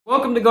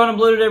Welcome to Golden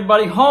Blue,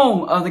 everybody,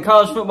 home of the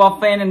college football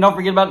fan. And don't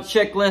forget about the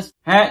checklist.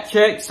 Hat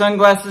check,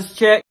 sunglasses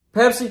check,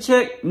 Pepsi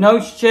check,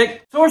 notes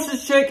check,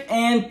 sources check,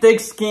 and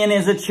thick skin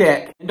is a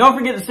check. And don't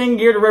forget to send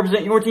gear to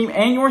represent your team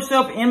and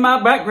yourself in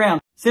my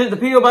background. Send it to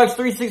P.O. Box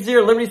 360,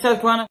 Liberty, South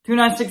Carolina,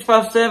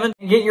 29657,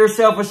 and get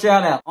yourself a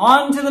shout out.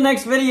 On to the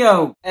next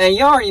video. Hey,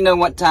 you already know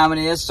what time it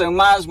is, so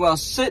might as well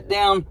sit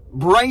down,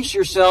 brace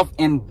yourself,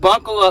 and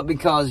buckle up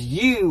because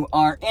you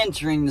are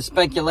entering the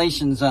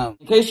speculation zone.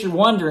 In case you're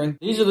wondering,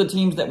 these are the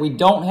teams that we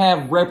don't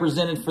have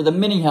represented for the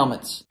mini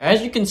helmets.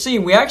 As you can see,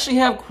 we actually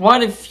have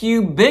quite a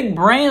few big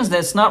brands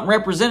that's not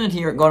represented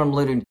here at Golden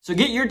Blue. So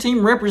get your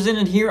team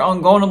represented here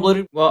on Golden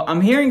Blue. Well,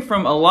 I'm hearing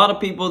from a lot of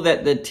people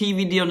that the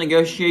TV deal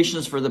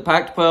negotiations for the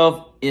Pac-12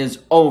 is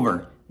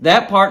over.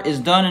 That part is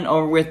done and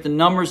over with. The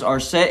numbers are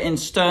set in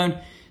stone.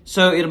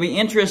 So it'll be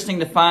interesting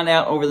to find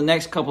out over the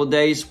next couple of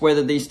days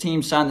whether these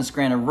teams sign this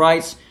grant of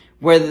rights,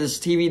 whether this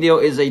TV deal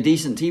is a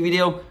decent TV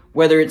deal,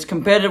 whether it's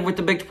competitive with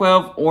the Big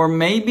 12, or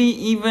maybe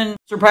even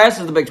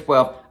surpasses the Big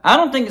 12. I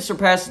don't think it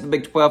surpasses the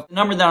Big 12. The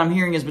number that I'm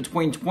hearing is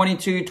between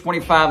 22,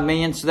 25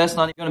 million, so that's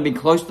not going to be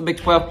close to the Big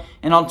 12.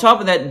 And on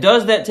top of that,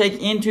 does that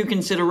take into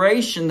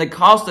consideration the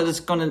cost that it's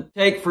going to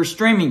take for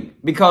streaming?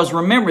 Because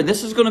remember,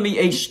 this is going to be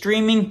a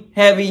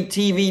streaming-heavy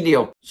TV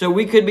deal. So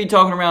we could be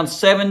talking around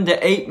 $7 to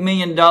 $8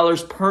 million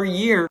per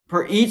year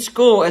per each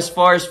school as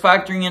far as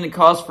factoring in the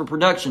cost for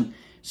production.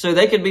 So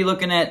they could be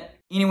looking at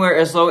anywhere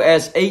as low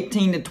as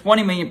 18 to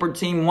 20 million per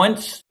team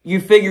once you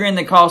figure in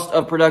the cost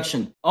of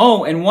production.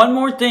 Oh, and one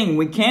more thing.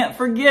 We can't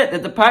forget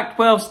that the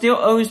Pac-12 still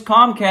owes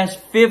Comcast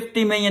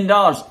 $50 million.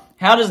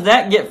 How does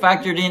that get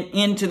factored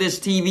into this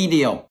TV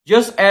deal?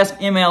 Just ask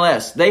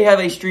MLS. They have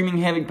a streaming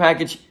heavy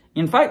package.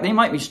 In fact, they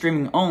might be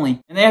streaming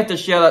only, and they have to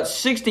shell out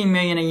 $16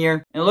 million a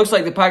year, and it looks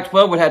like the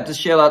Pac-12 would have to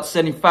shell out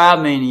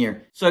 $75 million a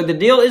year. So the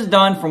deal is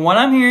done. From what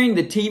I'm hearing,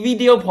 the TV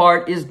deal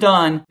part is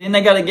done. Then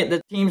they got to get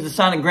the teams to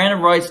sign a grant of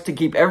rights to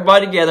keep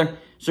everybody together.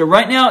 So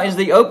right now is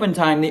the open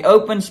time, the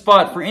open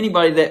spot for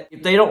anybody that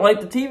if they don't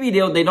like the TV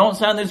deal, they don't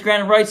sign those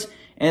grant of rights,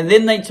 and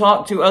then they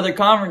talk to other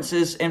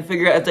conferences and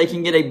figure out if they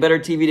can get a better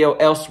TV deal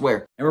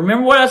elsewhere. And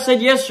remember what I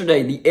said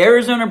yesterday. The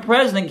Arizona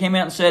president came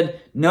out and said,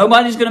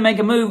 nobody's going to make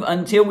a move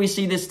until we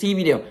see this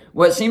TV deal.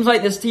 Well, it seems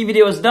like this TV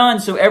deal is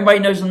done, so everybody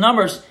knows the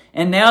numbers.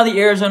 And now the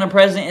Arizona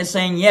president is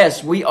saying,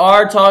 yes, we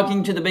are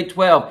talking to the Big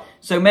 12.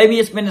 So maybe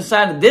it's been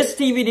decided this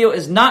TV deal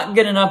is not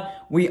good enough.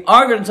 We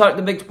are going to talk to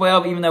the Big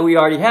 12, even though we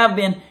already have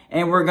been.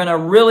 And we're going to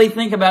really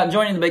think about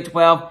joining the Big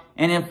 12.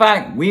 And in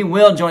fact, we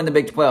will join the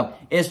Big 12.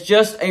 It's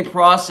just a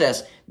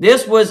process.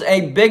 This was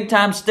a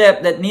big-time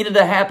step that needed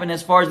to happen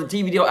as far as the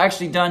TV deal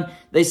actually done.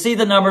 They see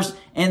the numbers,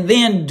 and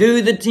then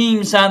do the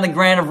team sign the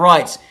grant of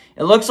rights.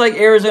 It looks like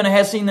Arizona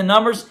has seen the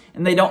numbers,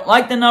 and they don't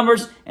like the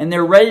numbers, and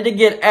they're ready to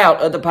get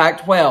out of the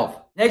Pac-12.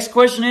 Next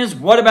question is,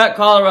 what about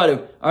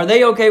Colorado? Are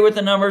they okay with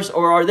the numbers,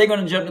 or are they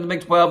going to jump to the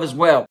Big 12 as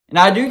well? And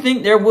I do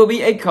think there will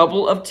be a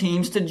couple of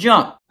teams to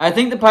jump. I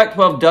think the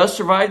Pac-12 does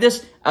survive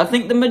this. I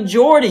think the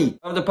majority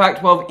of the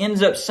Pac-12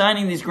 ends up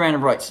signing these grant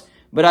of rights.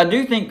 But I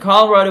do think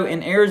Colorado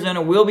and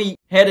Arizona will be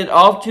headed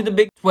off to the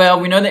Big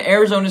 12. We know that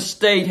Arizona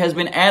State has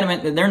been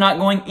adamant that they're not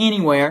going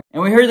anywhere.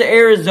 And we heard the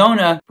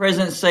Arizona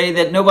president say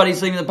that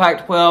nobody's leaving the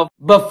Pac-12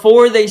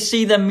 before they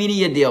see the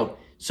media deal.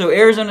 So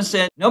Arizona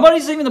said,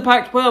 nobody's leaving the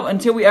Pac-12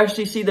 until we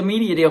actually see the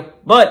media deal.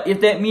 But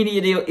if that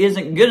media deal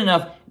isn't good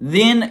enough,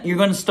 then you're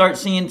going to start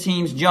seeing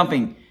teams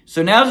jumping.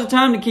 So now's the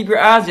time to keep your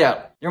eyes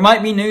out. There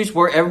might be news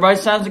where everybody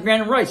signs the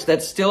grant of rights.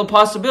 That's still a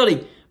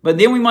possibility. But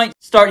then we might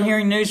start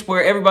hearing news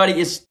where everybody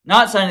is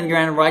not signing the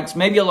grant of rights.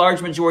 Maybe a large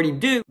majority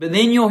do. But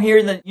then you'll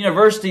hear the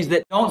universities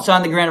that don't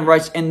sign the grant of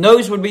rights. And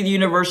those would be the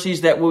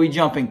universities that will be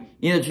jumping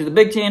either to the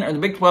Big 10 or the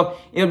Big 12.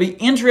 It'll be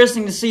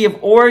interesting to see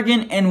if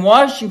Oregon and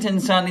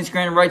Washington sign these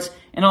grant of rights.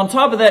 And on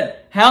top of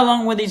that, how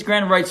long will these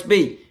grant of rights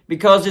be?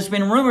 Because it's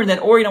been rumored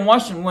that Oregon and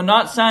Washington will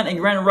not sign a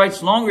grant of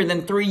rights longer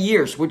than 3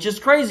 years, which is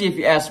crazy if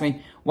you ask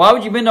me. Why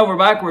would you bend over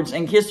backwards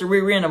and kiss the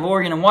rear end of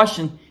Oregon and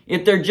Washington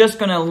if they're just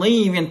going to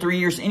leave in 3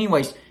 years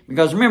anyways?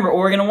 Because remember,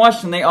 Oregon and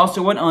Washington, they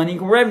also want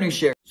unequal revenue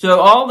share.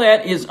 So all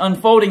that is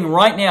unfolding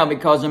right now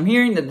because I'm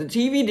hearing that the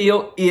TV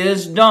deal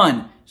is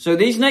done. So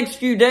these next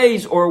few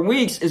days or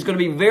weeks is going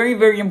to be very,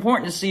 very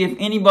important to see if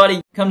anybody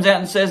comes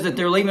out and says that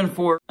they're leaving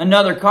for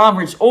another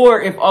conference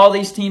or if all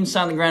these teams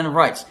sign the grant of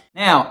rights.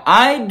 Now,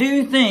 I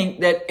do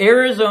think that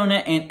Arizona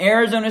and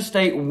Arizona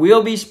State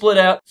will be split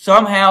out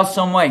somehow,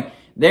 some way.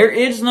 There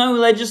is no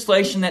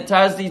legislation that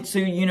ties these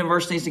two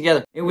universities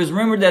together. It was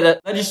rumored that a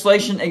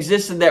legislation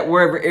existed that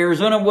wherever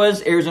Arizona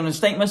was, Arizona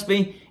State must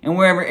be, and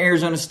wherever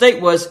Arizona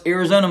State was,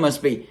 Arizona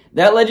must be.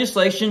 That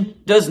legislation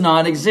does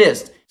not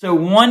exist. So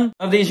one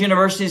of these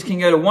universities can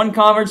go to one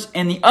conference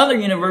and the other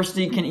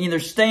university can either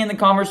stay in the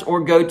conference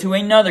or go to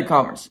another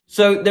conference.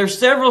 So there's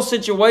several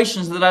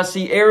situations that I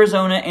see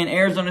Arizona and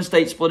Arizona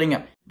State splitting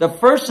up. The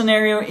first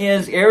scenario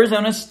is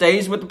Arizona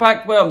stays with the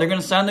Pac-12. They're going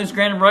to sign those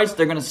grant of rights.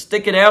 They're going to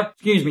stick it out.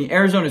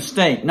 Arizona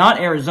State, not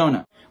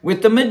Arizona.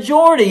 With the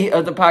majority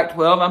of the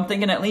Pac-12, I'm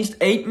thinking at least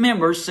 8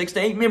 members, 6 to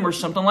 8 members,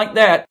 something like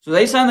that. So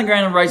they sign the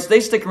grant of rights.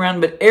 They stick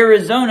around, but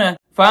Arizona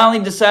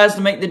finally decides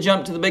to make the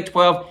jump to the Big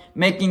 12,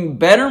 making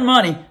better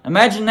money.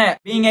 Imagine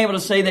that, being able to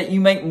say that you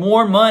make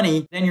more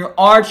money than your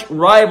arch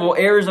rival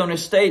Arizona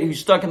State, who's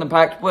stuck in the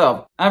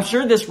Pac-12. I'm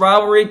sure this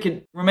rivalry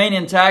could remain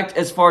intact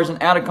as far as an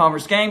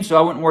out-of-conference game, so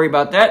I wouldn't worry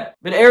about that.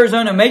 But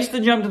Arizona makes the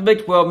jump to the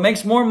Big 12,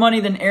 makes more money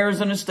than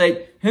Arizona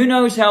State. Who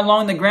knows how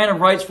long the grant of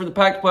rights for the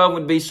Pac-12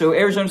 would be, so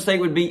Arizona State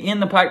would be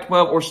in the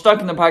Pac-12 or stuck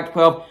in the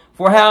Pac-12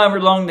 for however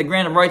long the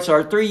grant of rights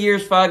are. 3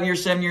 years, 5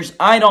 years, 7 years,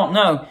 I don't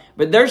know.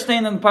 But they're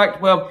staying in the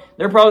Pac-12.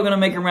 They're probably going to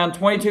make around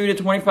 22 to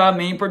 25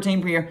 million per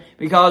team per year.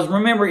 Because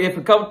remember, if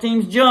a couple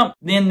teams jump,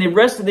 then the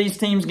rest of these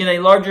teams get a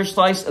larger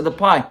slice of the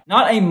pie.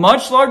 Not a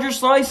much larger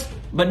slice,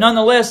 but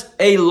nonetheless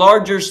a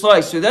larger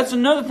slice. So that's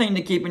another thing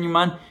to keep in your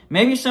mind.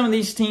 Maybe some of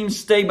these teams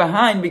stay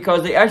behind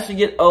because they actually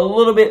get a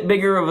little bit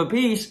bigger of a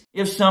piece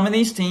if some of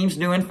these teams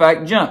do in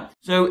fact jump.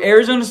 So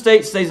Arizona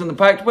State stays in the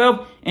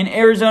Pac-12 and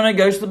Arizona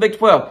goes to the Big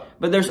 12.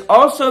 But there's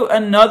also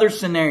another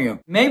scenario.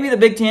 Maybe the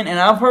Big Ten, and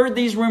I've heard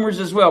these rumors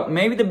as well,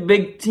 maybe the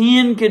Big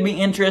Ten could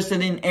be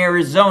interested in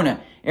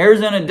Arizona.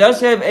 Arizona does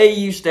have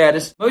AAU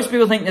status. Most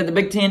people think that the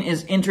Big Ten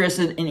is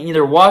interested in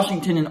either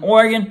Washington and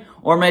Oregon,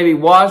 or maybe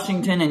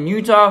Washington and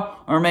Utah,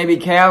 or maybe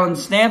Cal and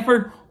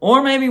Stanford,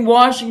 or maybe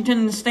Washington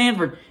and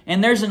Stanford.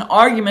 And there's an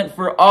argument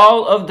for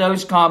all of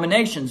those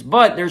combinations.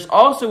 But there's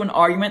also an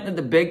argument that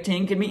the Big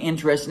Ten could be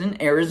interested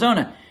in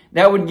Arizona.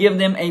 That would give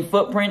them a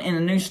footprint in a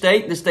new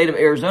state, the state of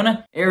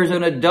Arizona.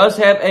 Arizona does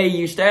have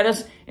AAU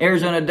status.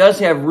 Arizona does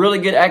have really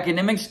good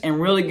academics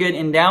and really good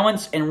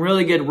endowments and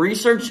really good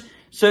research.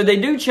 So they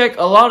do check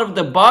a lot of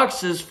the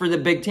boxes for the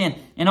Big Ten.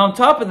 And on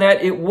top of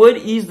that, it would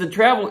ease the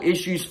travel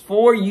issues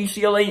for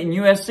UCLA and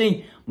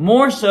USC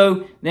more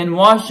so than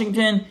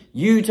Washington,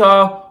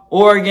 Utah,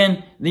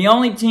 Oregon. The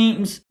only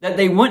teams that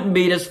they wouldn't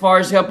beat as far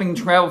as helping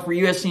travel for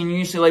USC and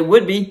UCLA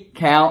would be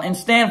Cal and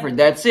Stanford.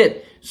 That's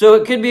it. So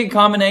it could be a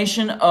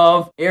combination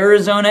of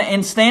Arizona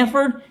and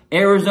Stanford,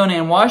 Arizona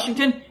and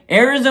Washington,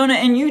 Arizona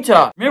and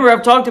Utah. Remember,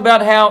 I've talked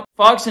about how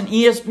Fox and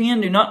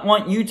ESPN do not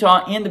want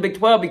Utah in the Big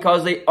 12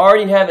 because they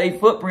already have a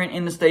footprint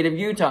in the state of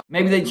Utah.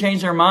 Maybe they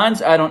change their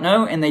minds, I don't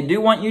know, and they do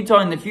want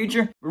Utah in the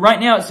future. But right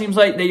now, it seems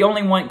like they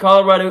only want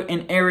Colorado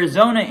and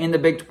Arizona in the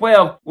Big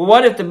 12. Well,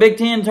 what if the Big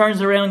 10 turns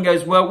around and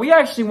goes, well, we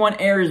actually want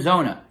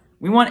Arizona.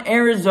 We want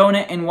Arizona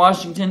and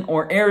Washington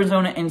or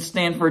Arizona and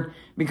Stanford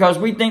because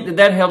we think that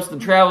that helps the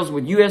travels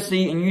with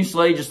USC and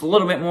UCLA just a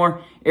little bit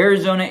more.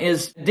 Arizona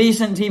is a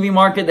decent TV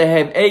market. They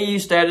have AU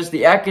status.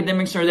 The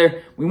academics are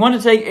there. We want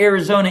to take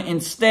Arizona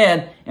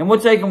instead, and we'll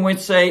take them with,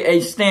 say,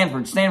 a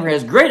Stanford. Stanford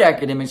has great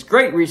academics,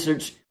 great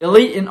research,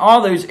 elite in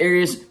all those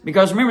areas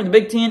because remember, the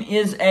Big Ten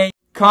is a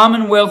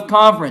Commonwealth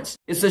Conference.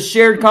 It's a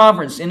shared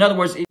conference. In other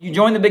words, if you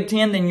join the Big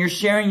Ten, then you're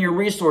sharing your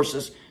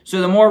resources. So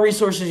the more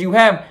resources you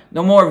have,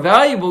 the more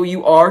valuable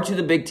you are to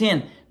the Big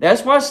Ten.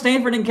 That's why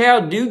Stanford and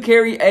Cal do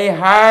carry a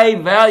high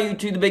value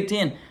to the Big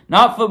Ten.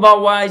 Not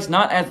football-wise,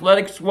 not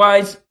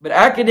athletics-wise, but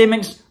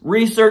academics,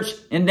 research,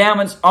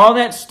 endowments, all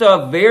that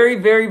stuff, very,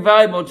 very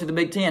valuable to the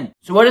Big Ten.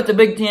 So what if the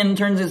Big Ten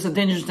turns its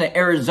attention to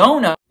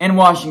Arizona and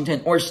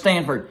Washington or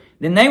Stanford?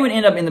 Then they would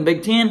end up in the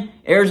Big Ten,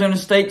 Arizona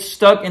State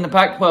stuck in the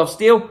Pac-12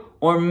 still,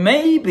 or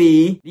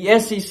maybe the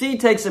SEC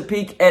takes a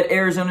peek at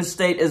Arizona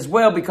State as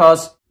well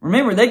because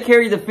remember, they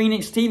carry the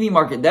Phoenix TV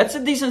market. That's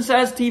a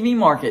decent-sized TV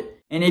market.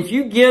 And if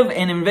you give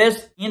and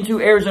invest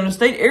into Arizona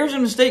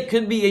State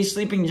could be a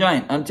sleeping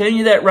giant. I'm telling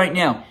you that right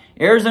now.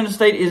 Arizona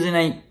State is in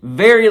a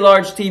very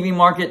large TV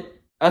market.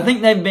 I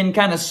think they've been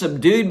kind of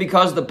subdued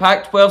because of the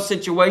Pac-12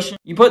 situation.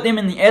 You put them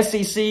in the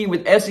SEC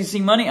with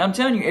SEC money, I'm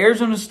telling you,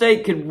 Arizona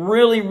State could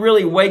really,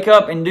 really wake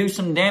up and do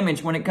some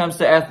damage when it comes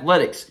to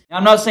athletics. Now,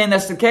 I'm not saying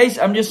that's the case.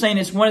 I'm just saying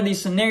it's one of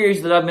these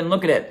scenarios that I've been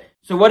looking at.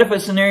 So what if a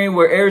scenario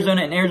where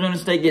Arizona and Arizona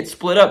State get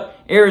split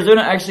up?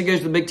 Arizona actually goes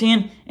to the Big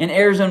Ten, and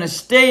Arizona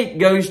State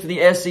goes to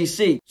the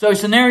SEC. So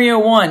scenario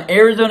 1,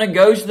 Arizona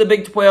goes to the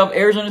Big 12,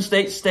 Arizona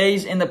State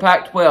stays in the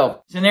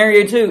Pac-12.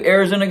 Scenario 2,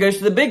 Arizona goes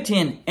to the Big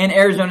 10, and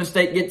Arizona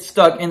State gets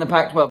stuck in the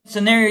Pac-12.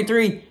 Scenario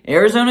 3,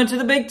 Arizona to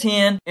the Big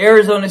 10,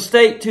 Arizona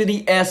State to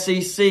the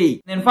SEC.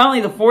 And then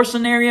finally, the fourth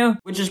scenario,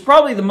 which is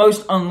probably the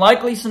most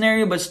unlikely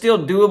scenario, but still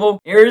doable,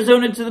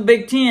 Arizona to the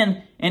Big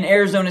 10, and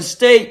Arizona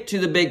State to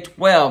the Big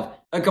 12.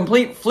 A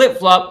complete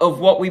flip-flop of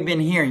what we've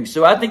been hearing.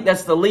 So I think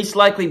that's the least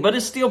likely, but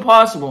it's still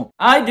possible.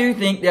 I do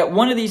think that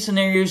one of these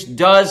scenarios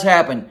does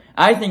happen.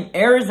 I think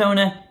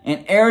Arizona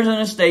and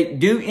Arizona State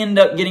do end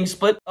up getting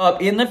split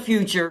up in the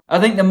future. I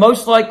think the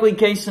most likely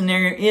case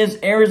scenario is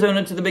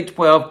Arizona to the Big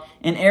 12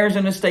 and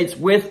Arizona State's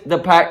with the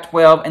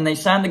Pac-12 and they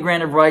sign the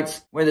grant of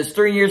rights, whether it's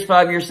 3 years,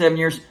 5 years, 7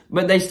 years,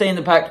 but they stay in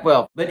the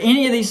Pac-12. But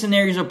any of these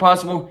scenarios are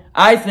possible.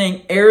 I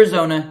think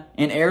Arizona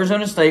and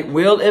Arizona State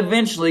will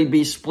eventually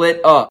be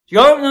split up. So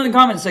y'all let me know in the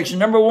comment section.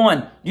 Number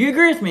 1, do you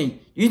agree with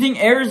me? Do you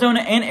think Arizona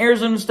and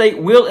Arizona State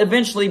will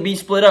eventually be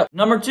split up?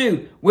 Number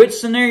 2, which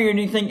scenario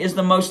do you think is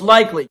the most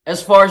likely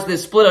as far as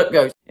this split up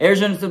goes?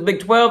 Arizona to the Big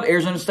 12,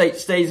 Arizona State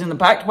stays in the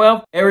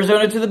Pac-12.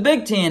 Arizona to the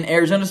Big Ten,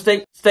 Arizona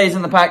State stays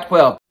in the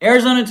Pac-12.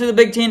 Arizona to the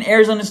Big Ten,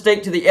 Arizona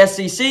State to the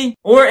SEC,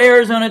 or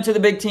Arizona to the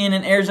Big Ten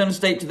and Arizona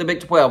State to the Big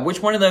 12.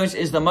 Which one of those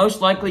is the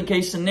most likely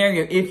case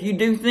scenario if you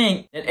do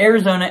think that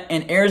Arizona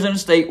and Arizona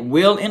State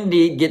will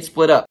indeed get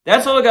split up?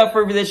 That's all I got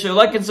for you for this show.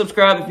 Like and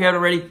subscribe if you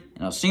haven't already,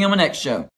 and I'll see you on my next show.